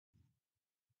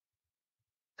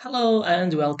Hello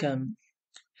and welcome.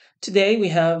 Today we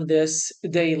have this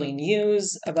daily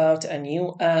news about a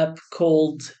new app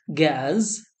called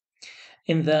Gaz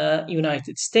in the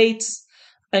United States.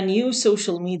 A new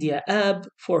social media app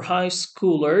for high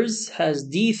schoolers has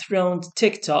dethroned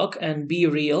TikTok and Be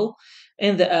Real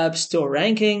in the App Store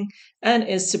ranking and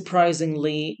is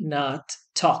surprisingly not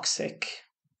toxic.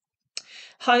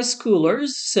 High schoolers,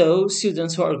 so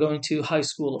students who are going to high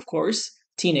school, of course,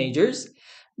 teenagers,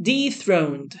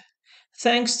 dethroned.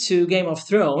 Thanks to Game of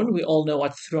Thrones, we all know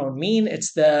what throne mean.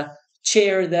 It's the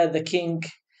chair that the king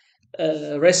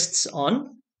rests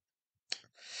on,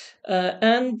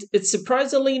 and it's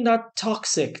surprisingly not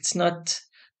toxic. It's not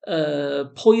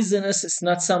poisonous. It's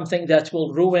not something that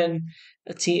will ruin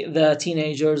the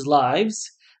teenagers' lives.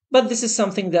 But this is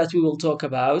something that we will talk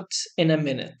about in a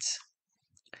minute.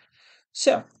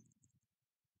 So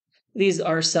these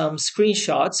are some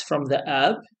screenshots from the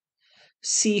app.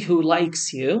 See who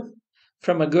likes you.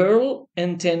 From a girl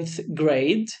in 10th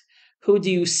grade. Who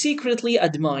do you secretly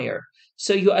admire?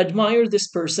 So you admire this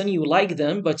person, you like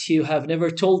them, but you have never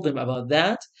told them about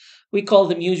that. We call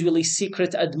them usually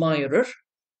secret admirer.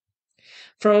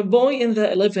 From a boy in the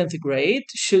 11th grade,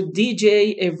 should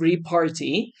DJ every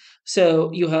party.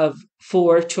 So you have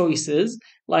four choices.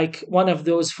 Like one of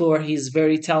those four, he's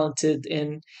very talented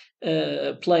in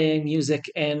playing music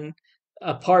in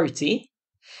a party.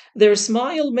 Their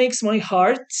smile makes my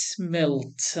heart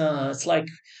melt. It's like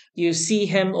you see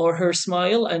him or her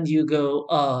smile and you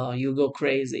go, you go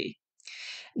crazy.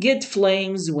 Get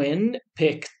flames when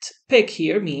picked. Pick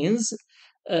here means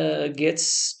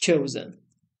gets chosen.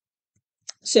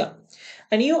 So,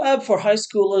 a new app for high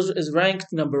schoolers is ranked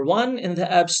number one in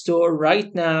the App Store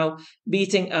right now,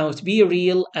 beating out Be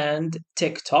Real and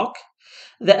TikTok.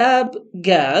 The app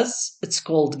Gaz, it's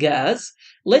called Gaz,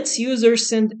 lets users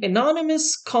send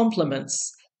anonymous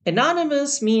compliments.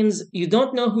 Anonymous means you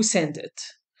don't know who sent it.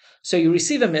 So you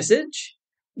receive a message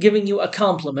giving you a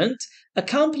compliment. A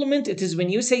compliment, it is when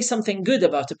you say something good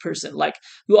about a person, like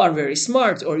you are very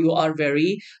smart or you are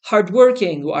very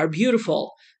hardworking, you are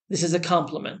beautiful. This is a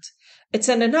compliment. It's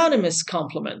an anonymous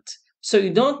compliment. So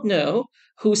you don't know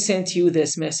who sent you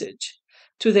this message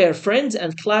to their friends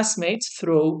and classmates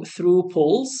through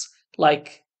polls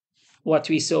like what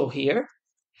we saw here.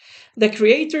 The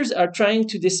creators are trying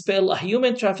to dispel a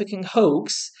human trafficking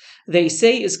hoax they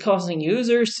say is causing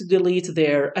users to delete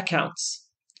their accounts.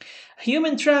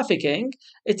 Human trafficking,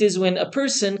 it is when a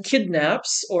person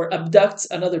kidnaps or abducts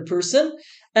another person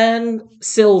and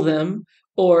sell them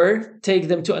or take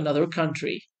them to another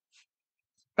country.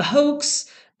 A hoax,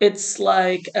 it's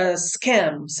like a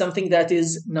scam, something that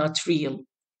is not real.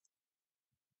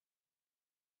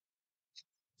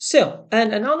 So,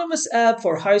 an anonymous app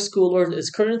for high schoolers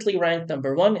is currently ranked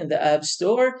number one in the App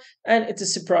Store, and it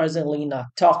is surprisingly not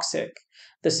toxic.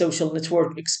 The social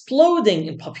network exploding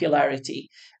in popularity.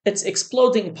 It's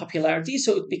exploding in popularity,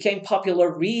 so it became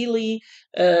popular really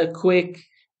quick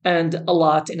and a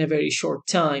lot in a very short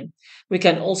time. We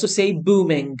can also say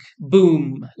booming,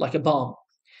 boom, like a bomb.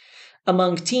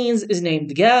 Among teens is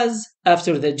named Gaz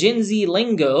after the Gen Z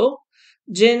lingo.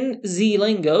 Gen Z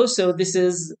lingo, so this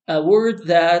is a word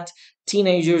that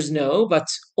teenagers know, but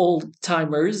old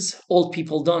timers, old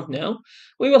people don't know.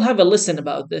 We will have a listen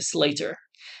about this later.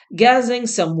 Gazzing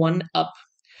someone up.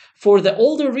 For the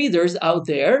older readers out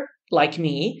there, like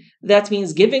me, that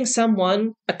means giving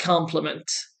someone a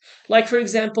compliment. Like, for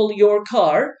example, your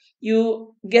car,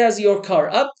 you gas your car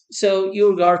up so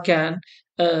your car can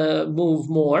move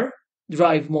more,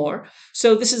 drive more.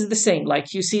 So, this is the same.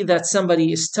 Like, you see that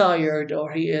somebody is tired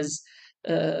or he is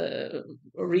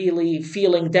really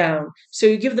feeling down. So,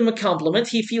 you give them a compliment,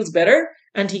 he feels better,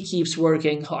 and he keeps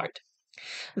working hard.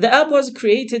 The app was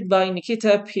created by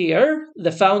Nikita Pierre,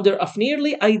 the founder of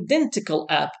nearly identical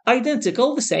app,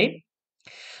 identical, the same,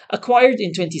 acquired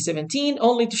in 2017,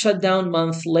 only to shut down a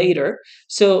month later.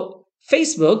 So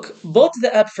Facebook bought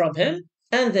the app from him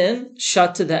and then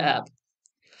shut the app.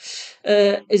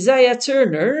 Isaiah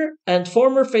Turner and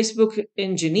former Facebook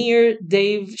engineer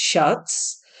Dave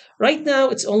Schatz. Right now,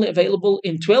 it's only available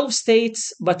in 12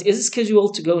 states, but is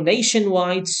scheduled to go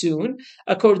nationwide soon,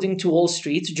 according to Wall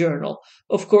Street Journal.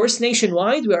 Of course,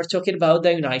 nationwide, we are talking about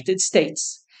the United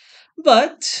States.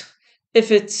 But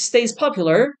if it stays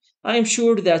popular, I am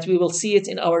sure that we will see it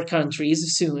in our countries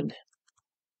soon.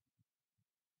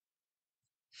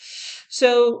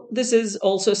 So, this is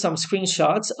also some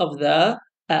screenshots of the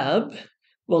app.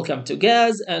 Welcome to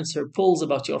Gaz, answer polls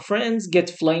about your friends,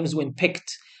 get flames when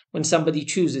picked when somebody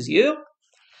chooses you,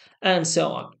 and so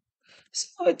on.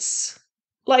 So it's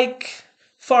like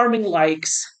farming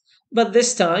likes, but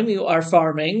this time you are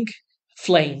farming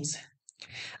flames.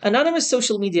 Anonymous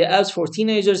social media apps for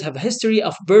teenagers have a history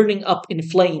of burning up in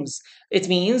flames. It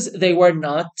means they were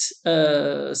not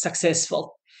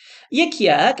successful. Yik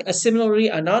Yak, a similarly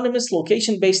anonymous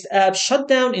location based app, shut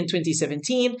down in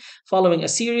 2017 following a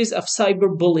series of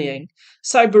cyberbullying.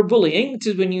 Cyberbullying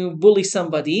is when you bully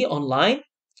somebody online.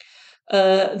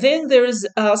 Then there is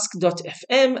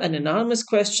Ask.fm, an anonymous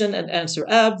question and answer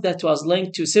app that was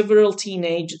linked to several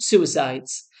teenage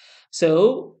suicides.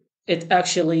 So it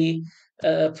actually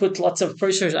put lots of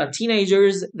pressures on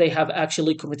teenagers. They have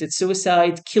actually committed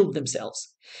suicide, killed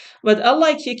themselves. But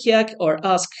unlike Yik Yak or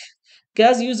Ask,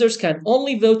 Gaz users can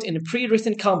only vote in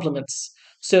pre-written compliments.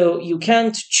 So you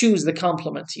can't choose the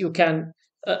compliment. You can't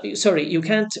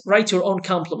write your own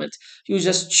compliment. You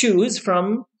just choose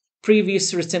from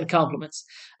previous written compliments.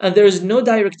 And there is no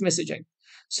direct messaging.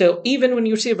 So even when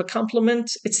you receive a compliment,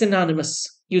 it's anonymous.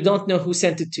 You don't know who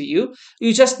sent it to you.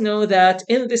 You just know that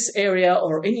in this area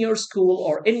or in your school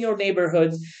or in your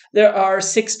neighborhood, there are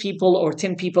 6 people or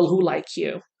 10 people who like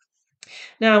you.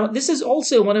 Now, this is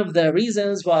also one of the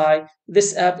reasons why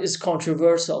this app is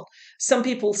controversial. Some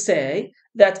people say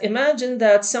that imagine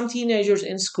that some teenagers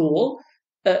in school,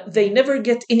 they never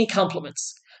get any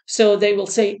compliments. So they will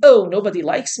say, oh, nobody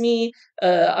likes me,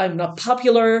 I'm not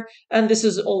popular. And this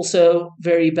is also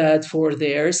very bad for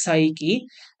their psyche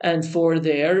and for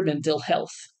their mental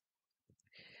health.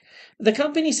 The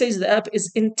company says the app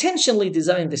is intentionally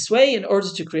designed this way in order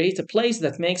to create a place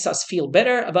that makes us feel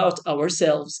better about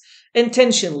ourselves,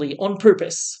 intentionally, on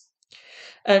purpose,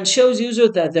 and shows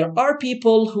users that there are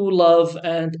people who love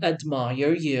and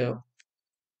admire you.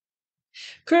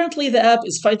 Currently, the app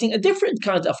is fighting a different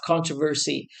kind of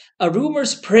controversy, a rumor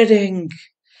spreading.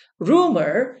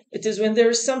 Rumor, it is when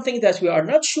there is something that we are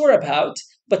not sure about,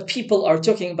 but people are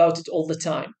talking about it all the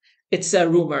time. It's a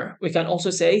rumor. We can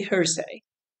also say hearsay.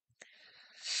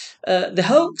 The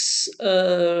hoax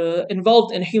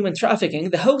involved in human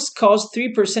trafficking, the hoax caused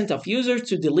 3% of users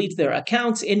to delete their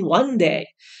accounts in one day.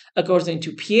 According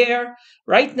to Pierre,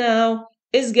 right now,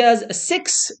 Isgaz, a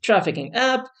sex trafficking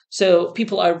app, so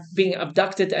people are being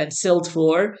abducted and sold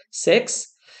for sex,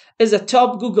 is a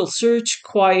top Google search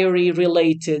query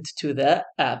related to the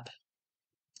app.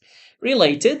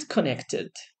 Related,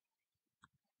 connected.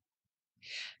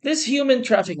 This human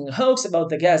trafficking hoax about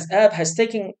the Gaz app has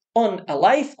taken on a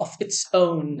life of its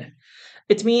own.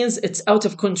 It means it's out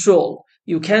of control.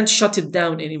 You can't shut it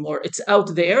down anymore. It's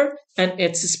out there and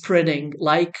it's spreading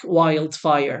like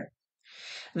wildfire.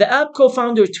 The app co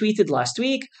founder tweeted last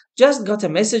week, just got a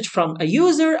message from a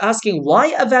user asking why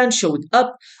a van showed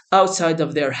up outside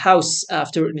of their house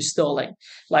after installing.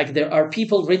 Like there are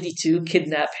people ready to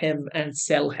kidnap him and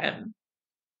sell him.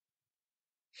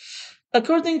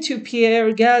 According to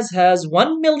Pierre, Gaz has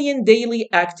 1 million daily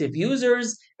active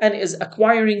users and is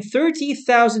acquiring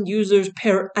 30,000 users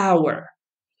per hour.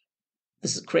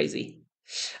 This is crazy.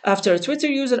 After a Twitter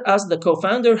user asked the co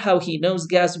founder how he knows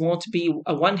Gaz won't be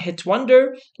a one hit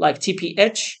wonder like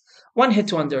TPH, one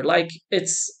hit wonder, like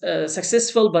it's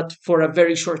successful but for a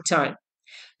very short time.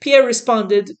 Pierre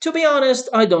responded, to be honest,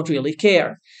 I don't really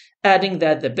care, adding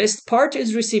that the best part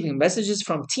is receiving messages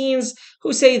from teens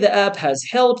who say the app has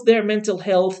helped their mental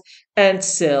health and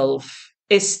self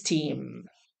esteem.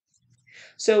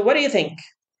 So, what do you think?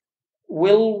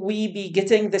 Will we be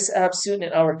getting this app soon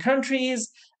in our countries?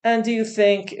 And do you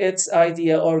think it's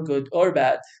idea or good or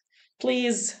bad?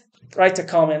 Please write a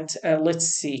comment and let's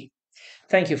see.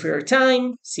 Thank you for your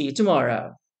time. See you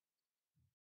tomorrow.